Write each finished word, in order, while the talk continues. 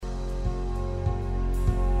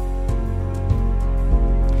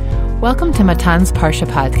Welcome to Matan's Parsha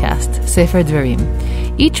podcast, Sefer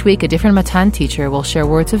Dvarim. Each week, a different Matan teacher will share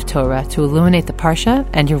words of Torah to illuminate the Parsha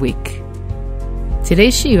and your week.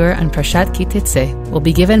 Today's shiur on Parshat Ki Teitzei will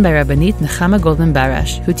be given by Rabbanit Nechama Goldman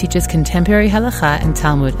Barash, who teaches contemporary halacha and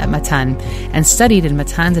Talmud at Matan and studied in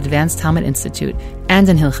Matan's Advanced Talmud Institute and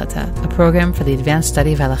in Hilchata, a program for the advanced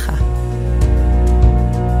study of halacha.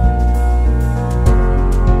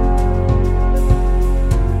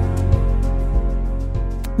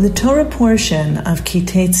 The Torah portion of Ki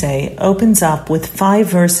Teitzei opens up with 5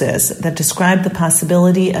 verses that describe the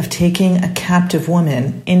possibility of taking a captive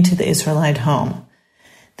woman into the Israelite home.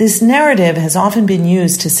 This narrative has often been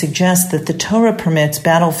used to suggest that the Torah permits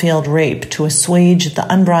battlefield rape to assuage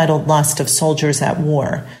the unbridled lust of soldiers at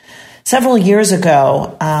war. Several years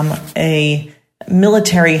ago, a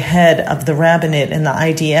military head of the rabbinate in the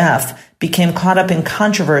IDF became caught up in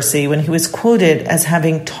controversy when he was quoted as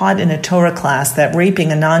having taught in a Torah class that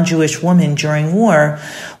raping a non-Jewish woman during war,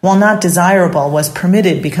 while not desirable, was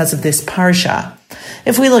permitted because of this parsha.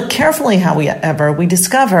 If we look carefully, however, we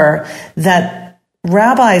discover that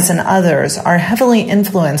rabbis and others are heavily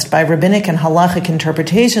influenced by rabbinic and halachic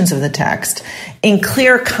interpretations of the text, in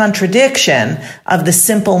clear contradiction of the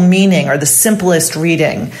simple meaning or the simplest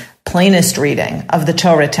reading, plainest reading of the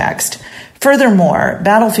Torah text. Furthermore,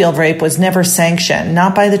 battlefield rape was never sanctioned,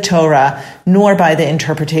 not by the Torah, nor by the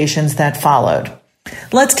interpretations that followed.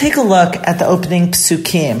 Let's take a look at the opening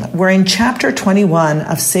psukim. We're in chapter 21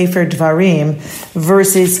 of Sefer Dvarim,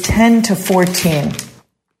 verses 10 to 14.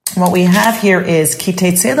 What we have here is, Ki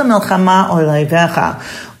teitzei lemelchama oleivecha,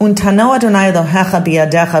 untano Adonai Elohecha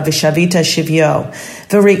biyadecha v'shavita shivyo,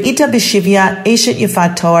 v're'ita b'shivya eshet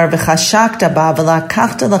yifat toar v'chashakta ba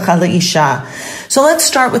v'lakachta lecha le'isha. So let's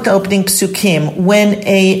start with the opening psukim. When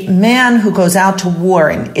a man who goes out to war,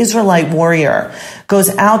 an Israelite warrior, goes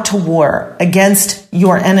out to war against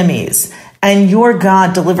your enemies, and your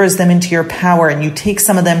God delivers them into your power, and you take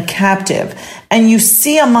some of them captive, and you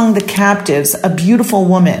see among the captives a beautiful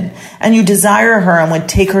woman, and you desire her and would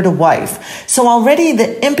take her to wife. So already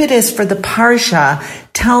the impetus for the parsha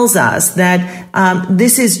tells us that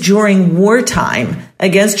this is during wartime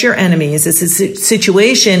against your enemies. It's a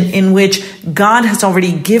situation in which God has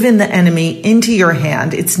already given the enemy into your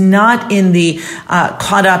hand. It's not in the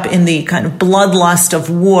caught up in the kind of bloodlust of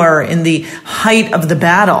war, in the height of the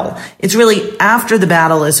battle. It's really after the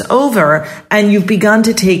battle is over and you've begun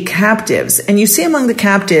to take captives. And you see among the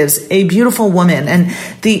captives a beautiful woman. And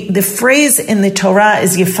the phrase in the Torah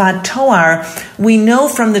is Yifat Toar. We know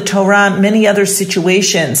from the Torah many other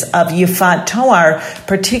situations of Yifat Toar,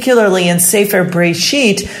 particularly in Sefer Breshit.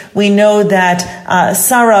 We know that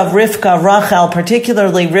Sarah, Rivka, Rachel,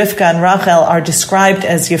 particularly Rivka and Rachel, are described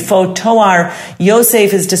as Yifot Toar.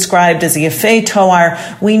 Yosef is described as Yefei Toar.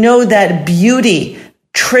 We know that beauty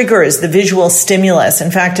triggers the visual stimulus.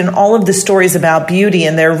 In fact, in all of the stories about beauty,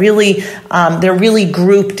 and they're really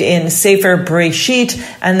grouped in Sefer Breshit,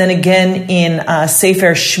 and then again in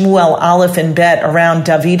Sefer Shmuel Aleph and Bet around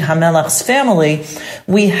David HaMelech's family,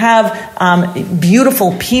 we have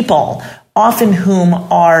beautiful people, often whom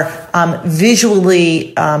are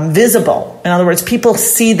visually visible. In other words, people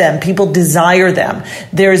see them, people desire them.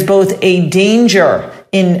 There is both a danger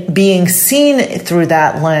in being seen through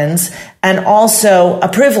that lens and also a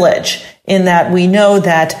privilege in that we know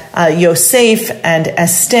that Yosef and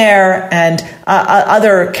Esther and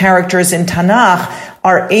other characters in Tanakh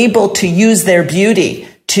are able to use their beauty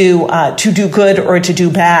to do good or to do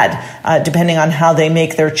bad, depending on how they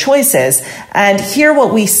make their choices. And here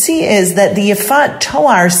what we see is that the Yifat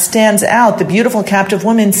Toar stands out. The beautiful captive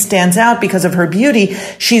woman stands out because of her beauty.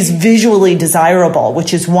 She's visually desirable,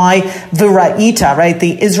 which is why the Ra'ita, right,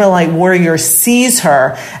 the Israelite warrior, sees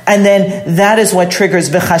her, and then that is what triggers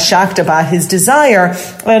V'chashakta ba, his desire.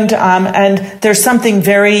 And there's something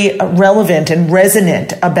very relevant and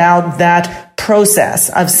resonant about that process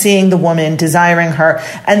of seeing the woman, desiring her.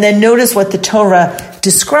 And then notice what the Torah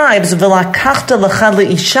describes, V'lakachta lecha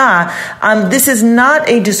le'isha. This is not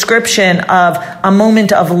a description of a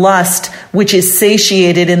moment of lust which is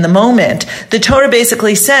satiated in the moment. The Torah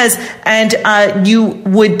basically says, and you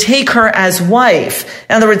would take her as wife.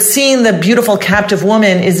 In other words, seeing the beautiful captive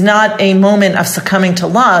woman is not a moment of succumbing to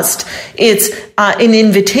lust. It's an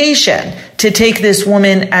invitation to take this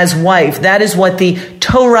woman as wife. That is what the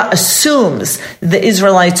Torah assumes the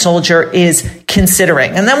Israelite soldier is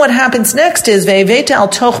considering. And then what happens next is ve'eveta al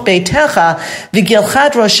toch beitecha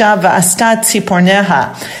v'gilchat rosha v'astat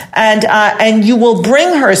tziporneha, and you will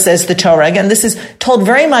bring her, says the Torah. Again, this is told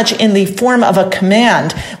very much in the form of a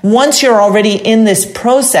command. Once you're already in this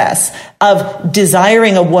process of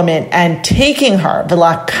desiring a woman and taking her,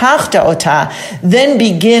 v'lakachta ota, then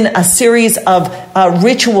begin a series of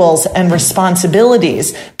rituals and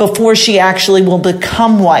responsibilities before she actually will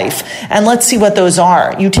become wife. And let's see what those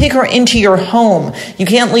are. You take her into your home. You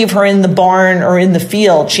can't leave her in the barn or in the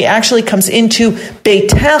field. She actually comes into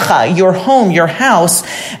beitecha, your home, your house,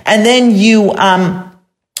 and then you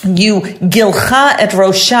gilcha et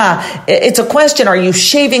rosha. It's a question. Are you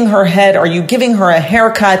shaving her head? Are you giving her a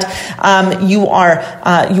haircut? You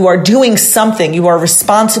are doing something. You are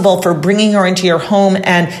responsible for bringing her into your home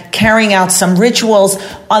and carrying out some rituals.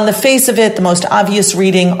 On the face of it, the most obvious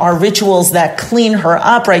reading are rituals that clean her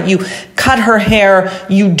up, right? You cut her hair,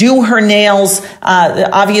 you do her nails. The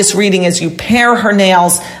obvious reading is you pare her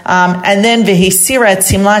nails, and then v'hisira et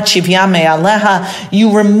simlat shivya me'aleha.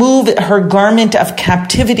 You remove her garment of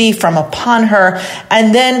captivity from upon her,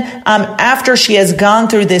 and then after she has gone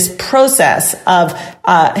through this process of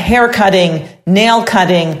hair cutting, nail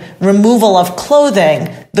cutting, removal of clothing,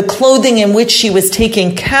 the clothing in which she was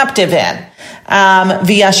taken captive in,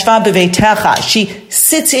 v'yashva b'veitecha, she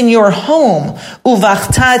sits in your home,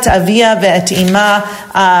 uvachtat avia ve'et ima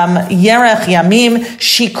yerech yamim,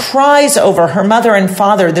 she cries over her mother and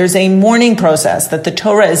father. There's a mourning process that the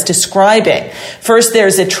Torah is describing. First,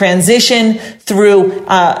 there's a transition through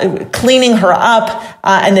cleaning her up,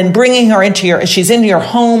 and then bringing her she's in your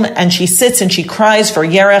home, and she sits and she cries for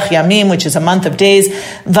Yerech Yamim, which is a month of days.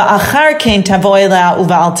 Va'achar kein tavo elea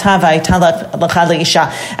uva'alta va'ita lecha leisha.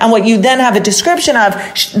 And what you then have a description of,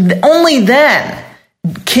 only then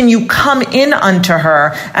can you come in unto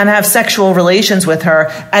her and have sexual relations with her,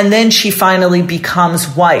 and then she finally becomes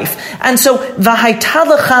wife. And so v'haita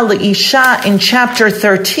lecha leisha in chapter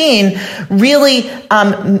 13 really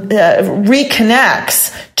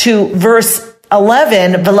reconnects to verse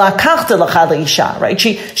 11, v'lakachta lecha leisha, right?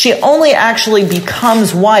 She only actually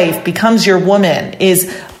becomes wife, becomes your woman, is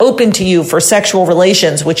open to you for sexual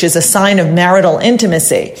relations, which is a sign of marital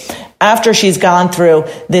intimacy, after she's gone through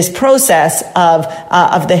this process of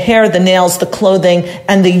the hair, the nails, the clothing,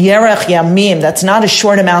 and the yerech yamim. That's not a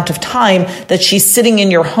short amount of time that she's sitting in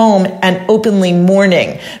your home and openly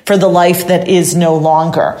mourning for the life that is no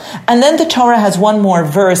longer. And then the Torah has one more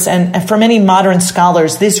verse, and for many modern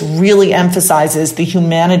scholars, this really emphasizes the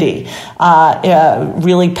humanity,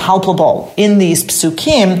 really palpable in these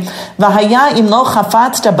psukim. V'haya im lo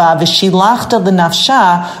chafatzta ba v'shilachta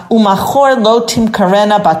l'nafsha umachor lo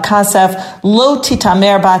timkarena bakas lo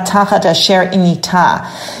titamer ba tachat asher inita.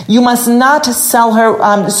 You must not sell her,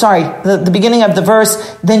 the beginning of the verse,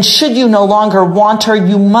 then should you no longer want her,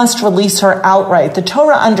 you must release her outright. The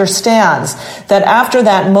Torah understands that after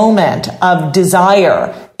that moment of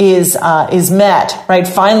desire is met, right?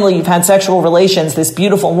 Finally, you've had sexual relations, this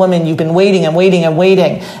beautiful woman, you've been waiting and waiting and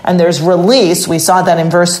waiting, and there's release. We saw that in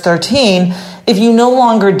verse 13. If you no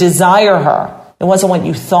longer desire her, it wasn't what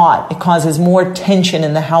you thought, it causes more tension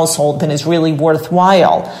in the household than is really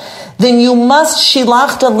worthwhile, then you must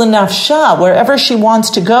shilachta l'nafsha, wherever she wants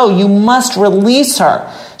to go, you must release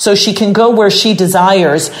her so she can go where she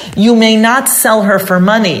desires. You may not sell her for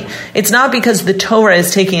money. It's not because the Torah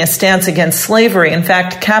is taking a stance against slavery. In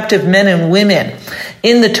fact, captive men and women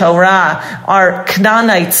in the Torah are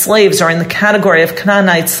Canaanite slaves, or in the category of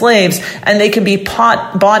Canaanite slaves, and they can be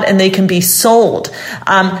bought and they can be sold.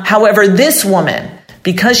 However, this woman,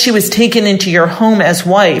 because she was taken into your home as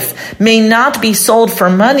wife, may not be sold for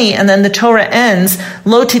money. And then the Torah ends,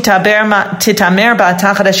 lo titamer ba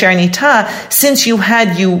tachat asher nita, since you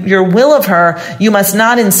had your will of her, you must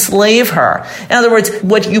not enslave her. In other words,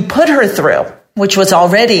 what you put her through, which was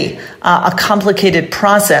already a complicated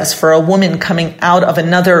process for a woman coming out of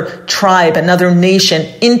another tribe, another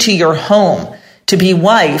nation, into your home to be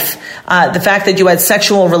wife, the fact that you had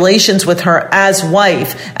sexual relations with her as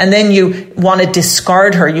wife, and then you want to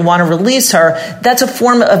discard her, you want to release her, that's a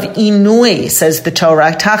form of inui, says the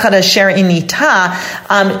Torah. Tachat asher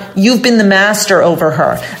inita, you've been the master over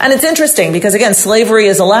her. And it's interesting because, again, slavery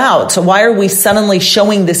is allowed. So why are we suddenly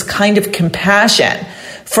showing this kind of compassion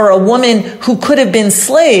for a woman who could have been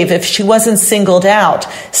slave if she wasn't singled out?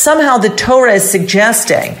 Somehow the Torah is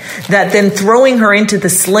suggesting that then throwing her into the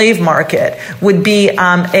slave market would be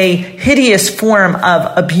a hideous form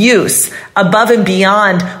of abuse above and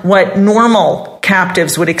beyond what normal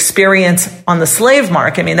captives would experience on the slave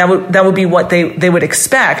market. I mean, that would be what they would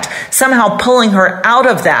expect. Somehow pulling her out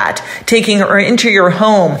of that, taking her into your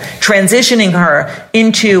home, transitioning her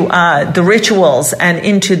into the rituals and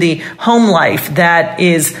into the home life that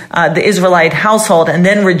is the Israelite household, and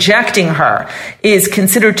then rejecting her is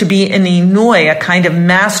considered to be an inui, a kind of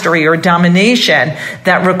mastery or domination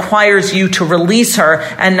that requires you to release her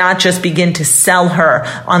and not just begin to sell her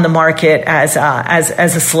on the market as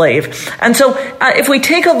a slave. And so if we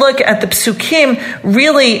take a look at the Psukim,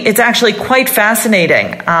 really it's actually quite fascinating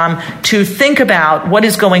to think about what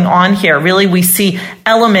is going on here. Really, we see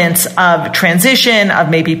elements of transition, of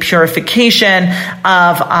maybe purification,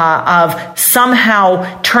 of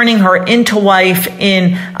somehow turning her into wife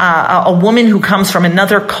in a woman who comes from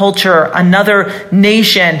another culture, another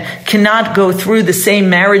nation, cannot go through the same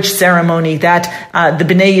marriage ceremony that the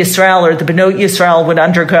Bnei Yisrael or the Benot Yisrael would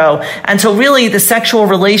undergo. And so really the sexual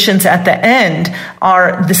relations at the end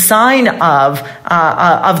are the sign of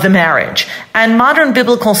the marriage. And modern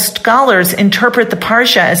biblical scholars interpret the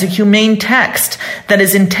Parsha as a humane text that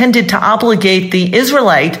is intended to obligate the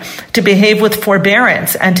Israelite to behave with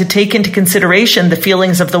forbearance and to take into consideration the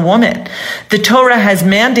feelings of the woman. The Torah has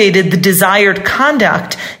mandated the desired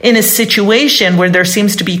conduct in a situation where there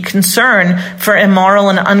seems to be concern for immoral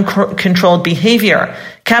and uncontrolled behavior.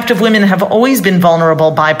 Captive women have always been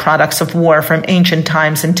vulnerable byproducts of war from ancient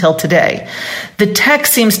times until today. The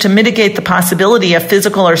text seems to mitigate the possibility of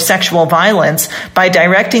physical or sexual violence by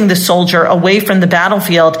directing the soldier away from the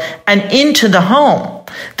battlefield and into the home.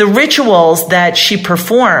 The rituals that she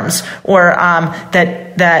performs, or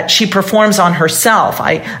that she performs on herself.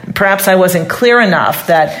 Perhaps I wasn't clear enough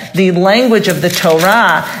that the language of the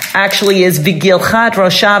Torah actually is vigilchat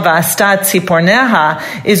rosha v'astat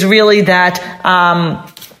tziporneha, is really that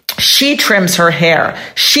she trims her hair.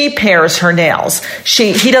 She pares her nails.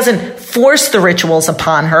 He doesn't force the rituals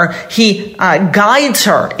upon her. He guides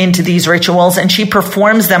her into these rituals, and she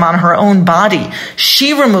performs them on her own body.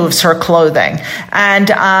 She removes her clothing.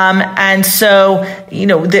 And so,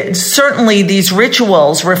 certainly these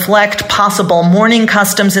rituals reflect possible mourning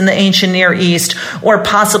customs in the ancient Near East, or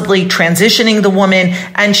possibly transitioning the woman,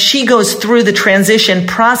 and she goes through the transition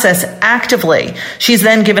process actively. She's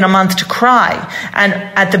then given a month to cry. And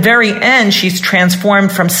at the very end, she's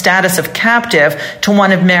transformed from status of captive to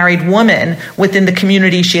one of married woman within the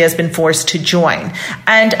community she has been forced to join.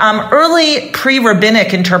 And early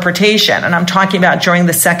pre-rabbinic interpretation, and I'm talking about during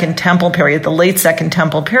the Second Temple period, the late Second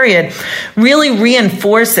Temple period, really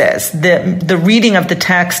reinforces the reading of the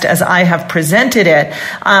text as I have presented it.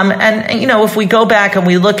 If we go back and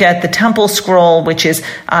we look at the Temple Scroll, which is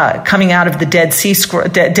coming out of the Dead Sea,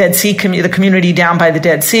 the community down by the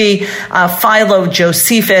Dead Sea, Philo,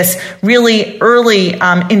 Josephus, really early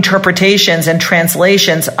interpretations and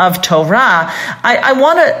translations of Torah, I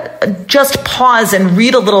want to just pause and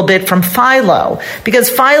read a little bit from Philo, because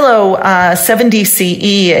Philo, 70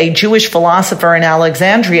 CE, a Jewish philosopher in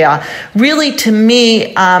Alexandria, really, to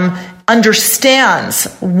me, understands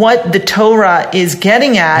what the Torah is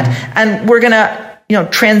getting at, and we're going to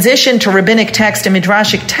transition to rabbinic text and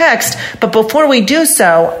midrashic text. But before we do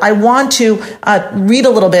so, I want to read a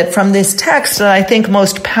little bit from this text that I think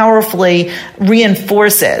most powerfully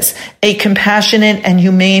reinforces a compassionate and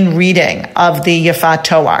humane reading of the Yafat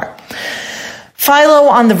Toar. Philo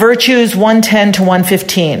on the Virtues 110 to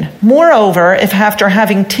 115. Moreover, if after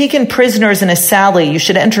having taken prisoners in a sally, you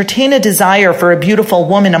should entertain a desire for a beautiful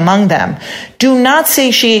woman among them, do not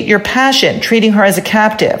satiate your passion, treating her as a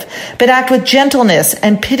captive, but act with gentleness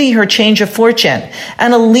and pity her change of fortune,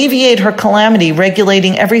 and alleviate her calamity,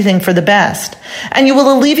 regulating everything for the best. And you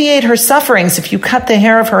will alleviate her sufferings if you cut the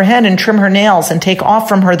hair of her head and trim her nails and take off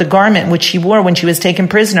from her the garment which she wore when she was taken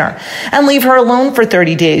prisoner, and leave her alone for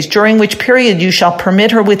 30 days, during which period you shall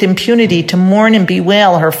permit her with impunity to mourn and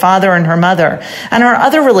bewail her father and her mother, and her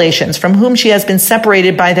other relations from whom she has been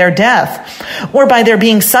separated by their death, or by their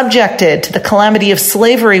being subjected to the calamity of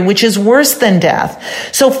slavery, which is worse than death.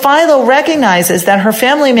 So Philo recognizes that her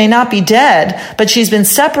family may not be dead, but she's been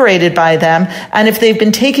separated by them, and if they've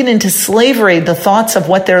been taken into slavery, the thoughts of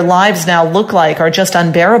what their lives now look like are just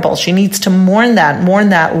unbearable. She needs to mourn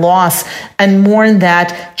that loss, and mourn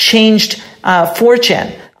that changed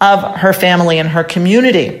fortune of her family and her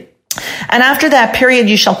community. And after that period,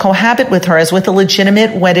 you shall cohabit with her as with a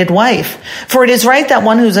legitimate wedded wife. For it is right that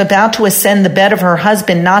one who's about to ascend the bed of her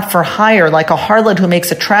husband, not for hire, like a harlot who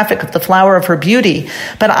makes a traffic of the flower of her beauty,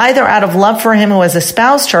 but either out of love for him who has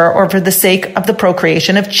espoused her, or for the sake of the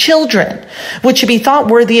procreation of children, which should be thought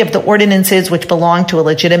worthy of the ordinances which belong to a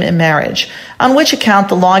legitimate marriage, on which account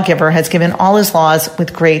the lawgiver has given all his laws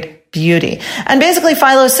with great beauty. And basically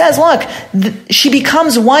Philo says, look, she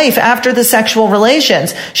becomes wife after the sexual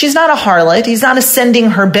relations. She's not a harlot. He's not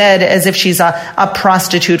ascending her bed as if she's a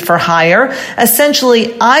prostitute for hire.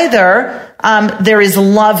 Essentially, either there is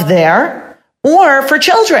love there or for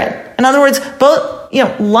children. In other words, both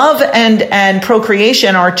love and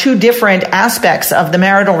procreation are two different aspects of the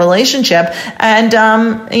marital relationship. And,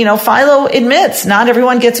 Philo admits not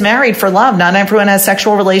everyone gets married for love. Not everyone has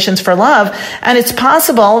sexual relations for love. And it's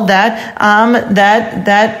possible that,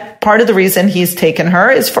 that part of the reason he's taken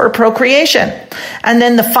her is for procreation. And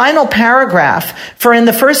then the final paragraph, for in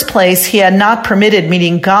the first place, he had not permitted,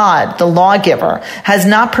 meaning God, the lawgiver, has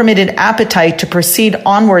not permitted appetite to proceed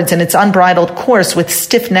onwards in its unbridled course with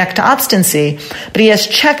stiff-necked obstinacy, but he has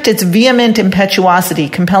checked its vehement impetuosity,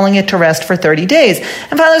 compelling it to rest for 30 days.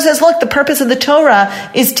 And Philo says, look, the purpose of the Torah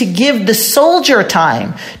is to give the soldier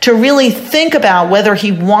time to really think about whether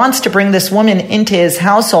he wants to bring this woman into his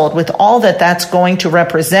household with all that that's going to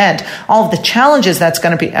represent, all of the challenges that's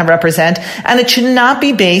going to represent, and it should not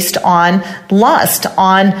be based on lust,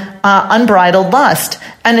 on unbridled lust.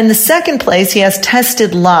 And in the second place, he has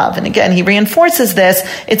tested love. And again, he reinforces this.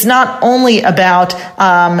 It's not only about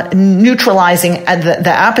neutralizing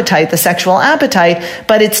the appetite, the sexual appetite,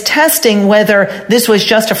 but it's testing whether this was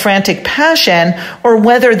just a frantic passion or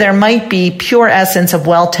whether there might be pure essence of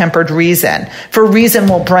well-tempered reason. For reason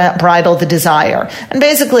will bridle the desire. And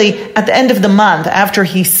basically, at the end of the month, after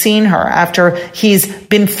he's seen her, after he's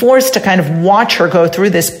been forced to kind of watch her go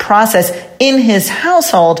through this process in his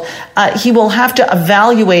household, he will have to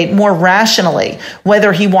evaluate more rationally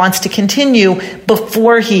whether he wants to continue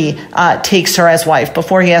before he takes her as wife,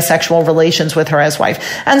 before he has sexual relations with her as wife.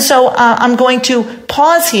 And so I'm going to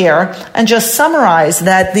pause here and just summarize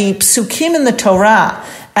that the psukim in the Torah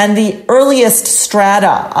and the earliest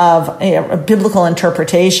strata of biblical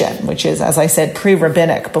interpretation, which is, as I said,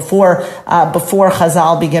 pre-rabbinic, before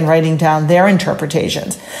Chazal begin writing down their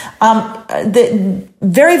interpretations,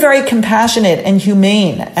 very, very compassionate and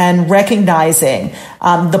humane and recognizing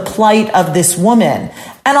the plight of this woman.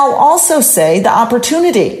 And I'll also say the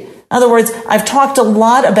opportunity. In other words, I've talked a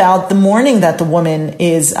lot about the mourning that the woman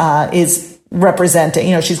is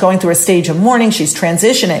representing. She's going through a stage of mourning. She's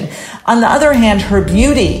transitioning. On the other hand, her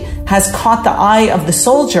beauty has caught the eye of the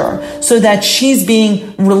soldier so that she's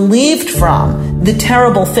being relieved from the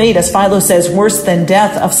terrible fate, as Philo says, worse than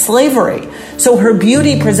death, of slavery. So her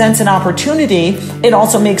beauty presents an opportunity. It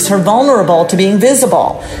also makes her vulnerable to being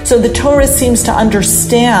visible. So the Torah seems to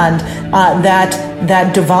understand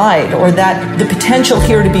that divide, or that the potential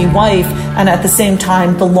here to be wife, and at the same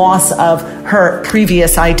time the loss of her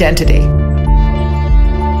previous identity.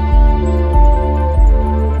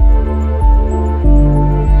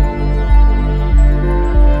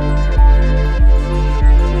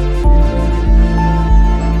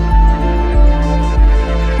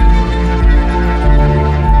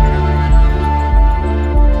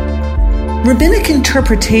 Rabbinic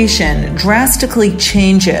interpretation drastically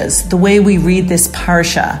changes the way we read this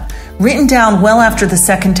parsha. Written down well after the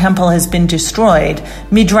Second Temple has been destroyed,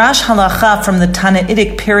 Midrash Halacha from the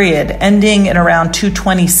Tannaitic period, ending in around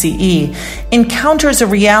 220 CE, encounters a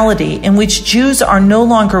reality in which Jews are no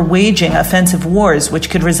longer waging offensive wars which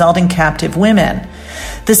could result in captive women.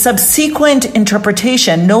 The subsequent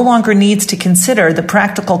interpretation no longer needs to consider the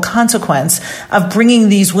practical consequence of bringing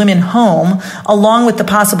these women home, along with the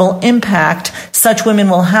possible impact such women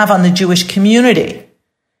will have on the Jewish community.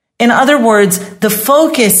 In other words, the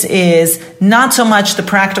focus is not so much the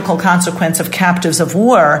practical consequence of captives of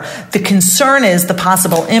war. The concern is the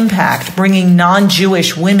possible impact bringing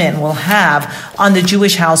non-Jewish women will have on the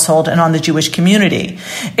Jewish household and on the Jewish community.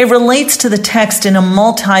 It relates to the text in a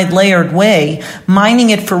multi-layered way,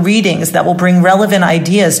 mining it for readings that will bring relevant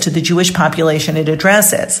ideas to the Jewish population it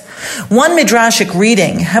addresses. One midrashic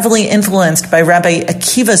reading, heavily influenced by Rabbi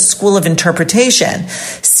Akiva's school of interpretation,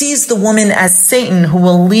 sees the woman as Satan who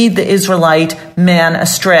will lead the Israelite man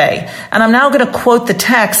astray. And I'm now going to quote the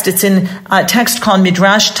text. It's in a text called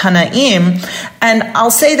Midrash Tanaim. And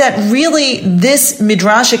I'll say that really this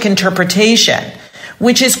midrashic interpretation,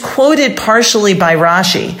 which is quoted partially by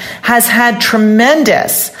Rashi, has had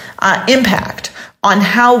tremendous impact on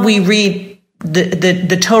how we read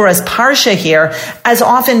the Torah's parsha here, as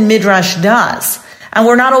often Midrash does. And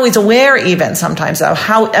we're not always aware even sometimes of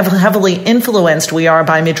how heavily influenced we are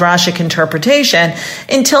by midrashic interpretation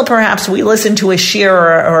until perhaps we listen to a shir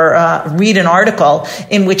or read an article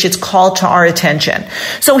in which it's called to our attention.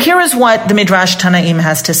 So here is what the Midrash Tanaim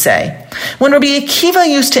has to say. When Rabbi Akiva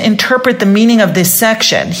used to interpret the meaning of this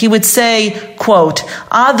section, he would say, quote,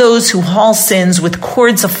 "Ah, those who haul sins with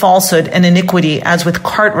cords of falsehood and iniquity as with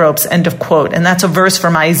cart ropes," end of quote. And that's a verse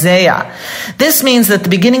from Isaiah. This means that the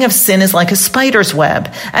beginning of sin is like a spider's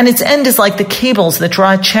web, and its end is like the cables that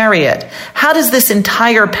draw a chariot. How does this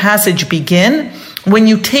entire passage begin? When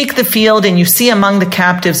you take the field and you see among the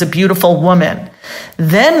captives a beautiful woman.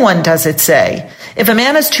 Then one does it say, if a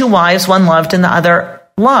man has two wives, one loved and the other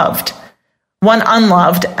loved, one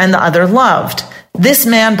unloved and the other loved. This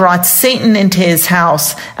man brought Satan into his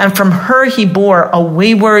house, and from her he bore a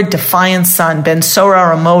wayward, defiant son, Ben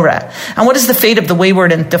Sora Amora. And what is the fate of the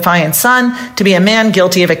wayward and defiant son? To be a man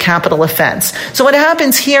guilty of a capital offense. So what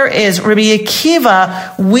happens here is Rabbi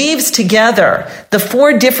Akiva weaves together the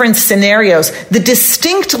four different scenarios, the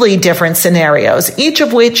distinctly different scenarios, each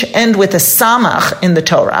of which end with a samach in the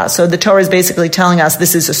Torah. So the Torah is basically telling us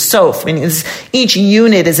this is a sof, meaning each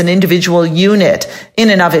unit is an individual unit in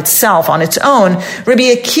and of itself on its own.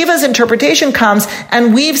 Rabbi Akiva's interpretation comes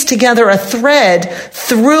and weaves together a thread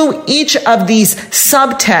through each of these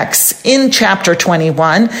subtexts in chapter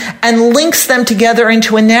 21 and links them together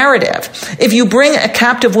into a narrative. If you bring a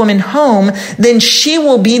captive woman home, then she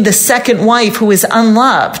will be the second wife who is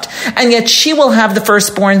unloved, and yet she will have the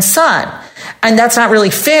firstborn son. And that's not really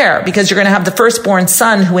fair, because you're going to have the firstborn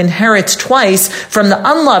son who inherits twice from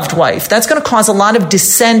the unloved wife. That's going to cause a lot of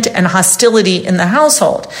dissent and hostility in the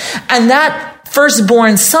household. And that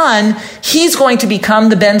firstborn son, he's going to become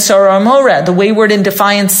the Ben Sora Amora, the wayward and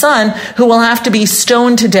defiant son, who will have to be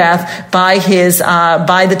stoned to death by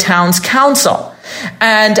the town's council.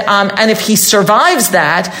 And if he survives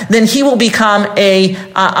that, then he will become a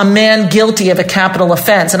man guilty of a capital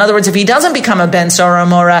offense. In other words, if he doesn't become a Ben Sora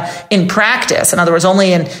Amora in practice, in other words,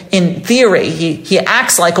 only in theory, he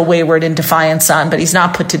acts like a wayward and defiant son, but he's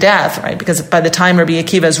not put to death, right? Because by the time Rabbi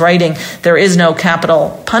Akiva is writing, there is no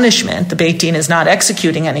capital punishment. The Beit Din is not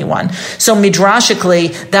executing anyone. So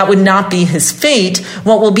midrashically, that would not be his fate.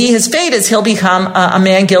 What will be his fate is he'll become a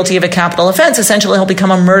man guilty of a capital offense. Essentially, he'll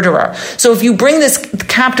become a murderer. So if you bring this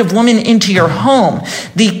captive woman into your home,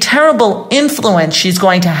 the terrible influence she's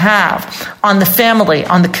going to have on the family,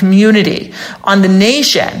 on the community, on the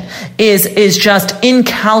nation is just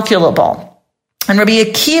incalculable. And Rabbi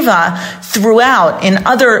Akiva, throughout, in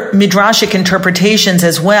other midrashic interpretations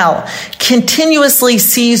as well, continuously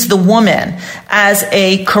sees the woman as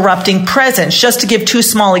a corrupting presence. Just to give two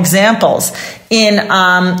small examples, in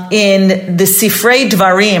the Sifrei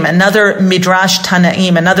Dvarim, another Midrash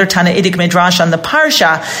Tanaim, another Tanaitic Midrash on the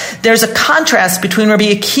Parsha, there's a contrast between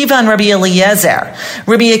Rabbi Akiva and Rabbi Eliezer.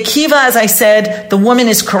 Rabbi Akiva, as I said, the woman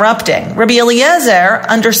is corrupting. Rabbi Eliezer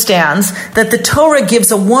understands that the Torah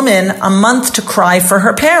gives a woman a month to cry for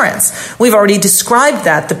her parents. We've already described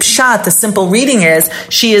that. The pshat, the simple reading is,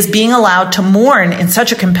 she is being allowed to mourn in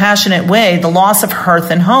such a compassionate way the loss of hearth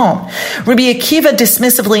and home. Rabbi Akiva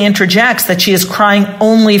dismissively interjects that she is crying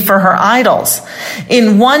only for her idols.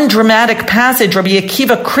 In one dramatic passage, Rabbi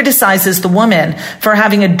Akiva criticizes the woman for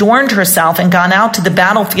having adorned herself and gone out to the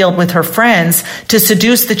battlefield with her friends to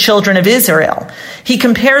seduce the children of Israel. He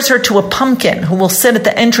compares her to a pumpkin who will sit at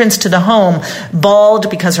the entrance to the home,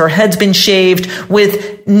 bald because her head's been shaved,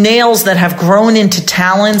 with nails that have grown into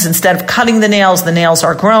talons. Instead of cutting the nails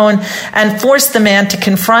are grown, and force the man to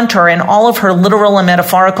confront her in all of her literal and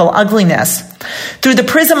metaphorical ugliness. Through the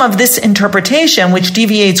prism of this interpretation, which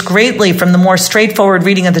deviates greatly from the more straightforward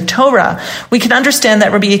reading of the Torah, we can understand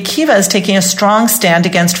that Rabbi Akiva is taking a strong stand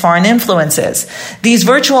against foreign influences. These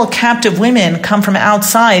virtual captive women come from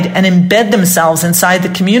outside and embed themselves inside the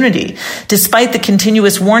community, despite the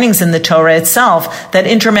continuous warnings in the Torah itself that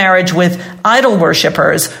intermarriage with idol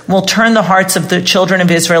worshippers will turn the hearts of the children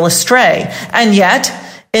of Israel astray. And yet,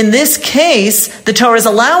 in this case, the Torah is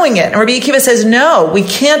allowing it. And Rabbi Akiva says, no, we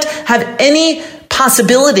can't have any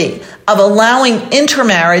possibility of allowing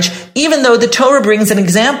intermarriage, even though the Torah brings an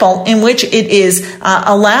example in which it is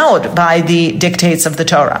allowed by the dictates of the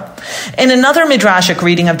Torah. In another midrashic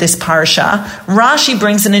reading of this parsha, Rashi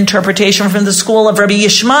brings an interpretation from the school of Rabbi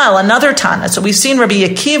Yishmael, another Tana. So we've seen Rabbi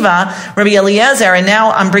Akiva, Rabbi Eliezer, and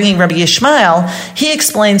now I'm bringing Rabbi Yishmael. He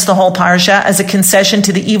explains the whole parsha as a concession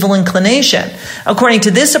to the evil inclination. According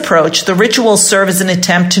to this approach, the rituals serve as an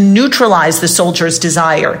attempt to neutralize the soldier's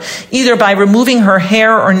desire, either by removing her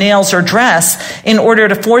hair or nails or dress, in order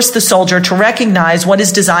to force the soldier to recognize what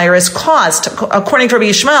his desire has caused. According to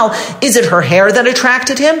Rabbi Yishmael, is it her hair that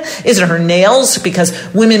attracted him? Is it her nails? Because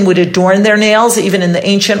women would adorn their nails even in the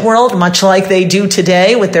ancient world, much like they do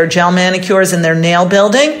today with their gel manicures and their nail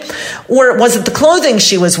building. Or was it the clothing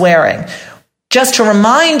she was wearing? Just to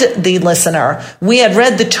remind the listener, we had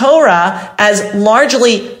read the Torah as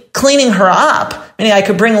largely cleaning her up. Meaning I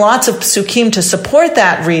could bring lots of psukim to support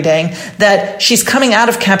that reading, that she's coming out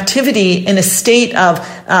of captivity in a state of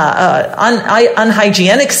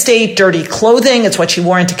unhygienic state, dirty clothing. It's what she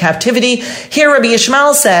wore into captivity. Here Rabbi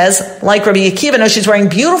Yishmael says, like Rabbi Akiva, no, she's wearing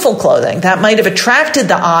beautiful clothing. That might have attracted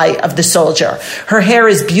the eye of the soldier. Her hair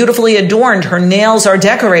is beautifully adorned. Her nails are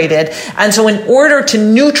decorated. And so in order to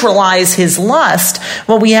neutralize his lust,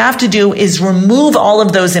 what we have to do is remove all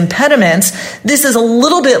of those impediments. This is a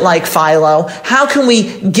little bit like Philo. How can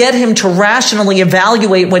we get him to rationally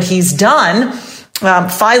evaluate what he's done?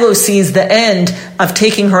 Philo sees the end of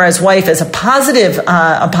taking her as wife as a positive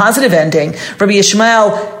ending. Rabbi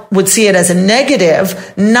Yishmael would see it as a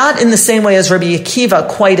negative, not in the same way as Rabbi Akiva,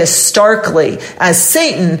 quite as starkly as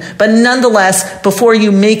Satan, but nonetheless, before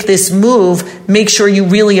you make this move, make sure you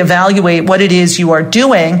really evaluate what it is you are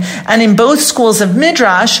doing. And in both schools of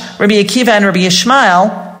Midrash, Rabbi Akiva and Rabbi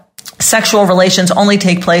Yishmael, sexual relations only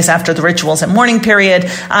take place after the rituals and mourning period.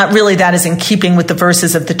 Really, that is in keeping with the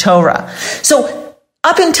verses of the Torah. So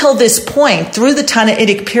up until this point, through the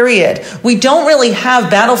Tannaitic period, we don't really have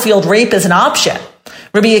battlefield rape as an option.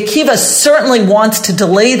 Rabbi Akiva certainly wants to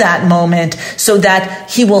delay that moment so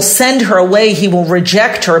that he will send her away, he will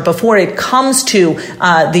reject her before it comes to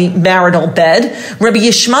the marital bed. Rabbi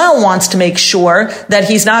Yishmael wants to make sure that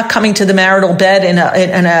he's not coming to the marital bed in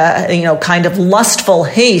a kind of lustful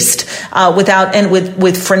haste,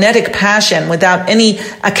 with frenetic passion, without any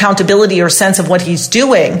accountability or sense of what he's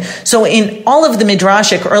doing. So in all of the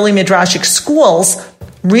early midrashic schools,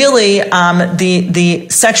 really, the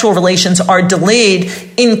sexual relations are delayed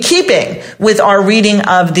in keeping with our reading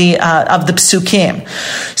of the psukim.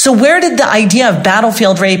 So where did the idea of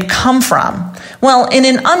battlefield rape come from? Well, in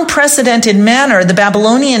an unprecedented manner, the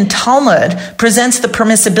Babylonian Talmud presents the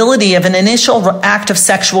permissibility of an initial act of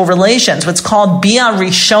sexual relations, what's called Bia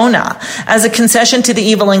Rishona, as a concession to the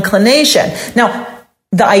evil inclination. Now,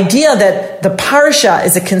 the idea that the parsha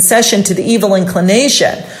is a concession to the evil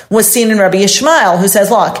inclination was seen in Rabbi Yishmael, who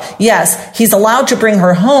says, look, yes, he's allowed to bring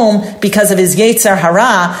her home because of his Yetzer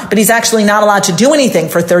Hara, but he's actually not allowed to do anything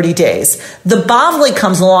for 30 days. The Bavli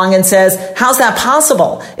comes along and says, how's that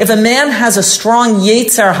possible? If a man has a strong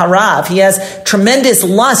Yetzer Hara, if he has tremendous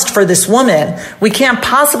lust for this woman, we can't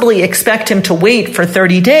possibly expect him to wait for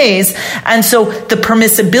 30 days. And so the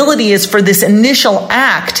permissibility is for this initial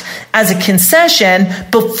act as a concession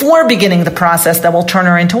before beginning the process that will turn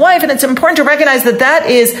her into wife. And it's important to recognize that that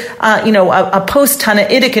is, a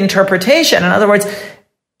post-Tannaitic interpretation. In other words,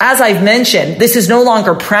 as I've mentioned, this is no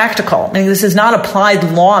longer practical. I mean, this is not applied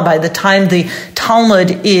law by the time the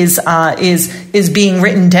Talmud is being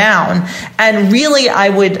written down. And really, I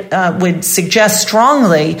would suggest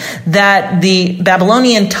strongly that the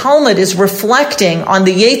Babylonian Talmud is reflecting on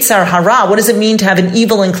the Yetzer Hara. What does it mean to have an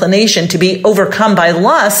evil inclination, to be overcome by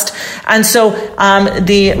lust? And so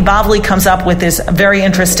the Bavli comes up with this very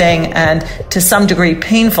interesting and to some degree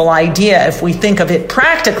painful idea, if we think of it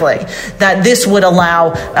practically, that this would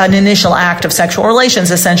allow an initial act of sexual relations,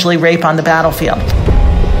 essentially rape on the battlefield.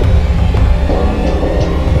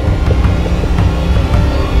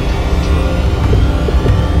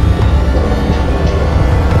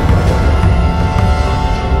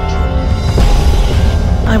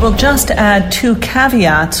 I will just add two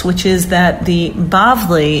caveats, which is that the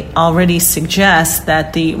Bavli already suggests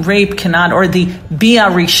that the rape cannot, or the Bia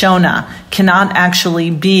Rishona, cannot actually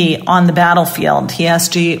be on the battlefield. He has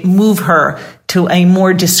to move her to a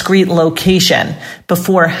more discreet location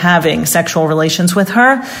before having sexual relations with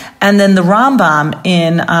her. And then the Rambam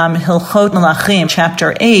in Hilchot Melachim,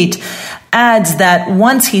 chapter 8, adds that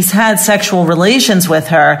once he's had sexual relations with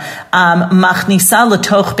her, machnisa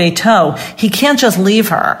letoch beito, he can't just leave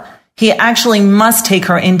her. He actually must take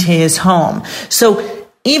her into his home. So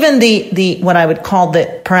even the what I would call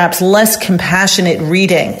the perhaps less compassionate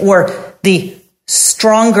reading, or the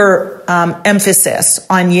stronger emphasis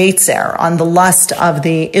on Yetzer, on the lust of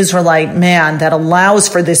the Israelite man that allows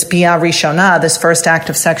for this Bia Rishona, this first act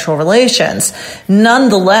of sexual relations,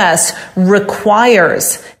 nonetheless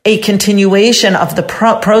requires a continuation of the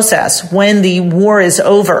process when the war is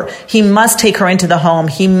over. He must take her into the home.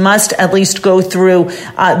 He must at least go through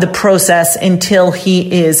the process until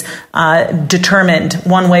he is determined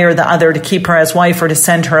one way or the other to keep her as wife or to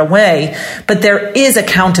send her away. But there is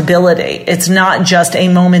accountability. It's not just a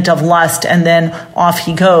moment of lust and then off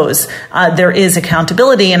he goes. There is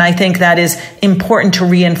accountability, and I think that is important to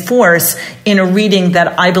reinforce in a reading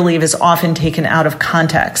that I believe is often taken out of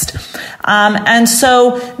context. And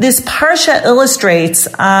so this parsha illustrates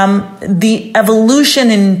the evolution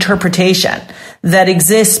in interpretation, that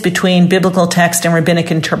exists between biblical text and rabbinic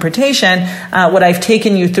interpretation, what I've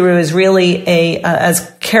taken you through is really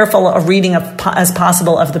as careful a reading as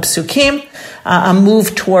possible of the psukim, a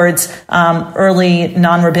move towards early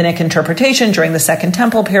non-rabbinic interpretation during the Second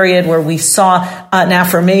Temple period, where we saw an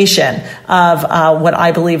affirmation of what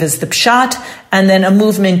I believe is the pshat, and then a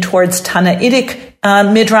movement towards Tanaitic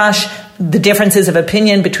midrash, the differences of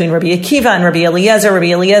opinion between Rabbi Akiva and Rabbi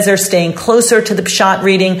Eliezer staying closer to the Pshat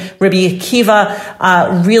reading, Rabbi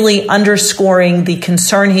Akiva really underscoring the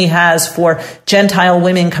concern he has for Gentile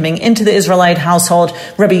women coming into the Israelite household,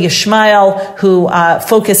 Rabbi Yishmael, who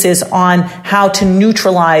focuses on how to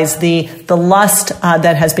neutralize the lust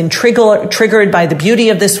that has been triggered by the beauty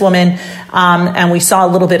of this woman, and we saw a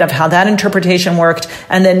little bit of how that interpretation worked,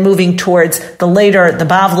 and then moving towards the later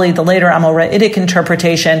Amoraitic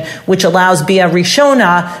interpretation, which allows Bia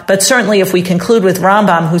Rishona, but certainly if we conclude with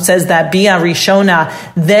Rambam, who says that Bia Rishona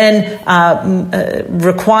then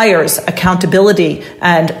requires accountability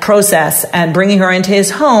and process and bringing her into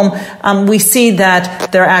his home, we see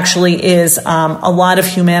that there actually is a lot of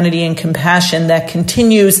humanity and compassion that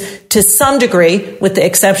continues to some degree, with the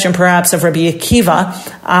exception perhaps of Rabbi Akiva,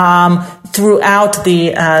 throughout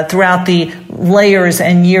the layers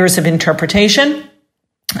and years of interpretation.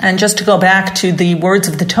 And just to go back to the words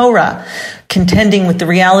of the Torah, contending with the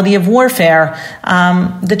reality of warfare,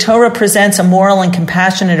 the Torah presents a moral and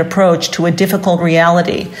compassionate approach to a difficult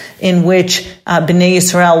reality in which Bnei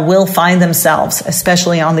Yisrael will find themselves,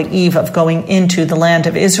 especially on the eve of going into the land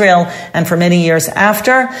of Israel and for many years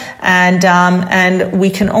after. And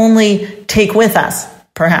we can only take with us,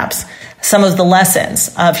 perhaps, some of the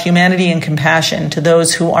lessons of humanity and compassion to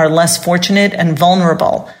those who are less fortunate and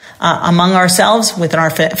vulnerable among ourselves, within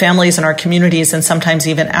our families and our communities, and sometimes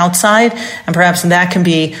even outside. And perhaps that can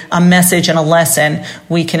be a message and a lesson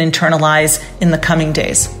we can internalize in the coming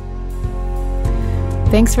days.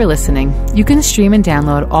 Thanks for listening. You can stream and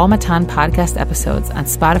download all Matan podcast episodes on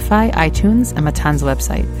Spotify, iTunes, and Matan's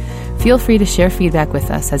website. Feel free to share feedback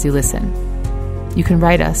with us as you listen. You can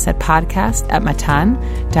write us at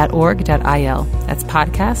podcast@matan.org.il. That's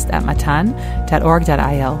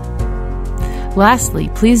podcast@matan.org.il. Lastly,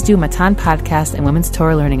 please do Matan Podcast and Women's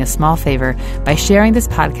Torah Learning a small favor by sharing this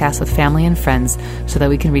podcast with family and friends so that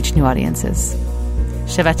we can reach new audiences.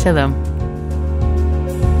 Shabbat Shalom.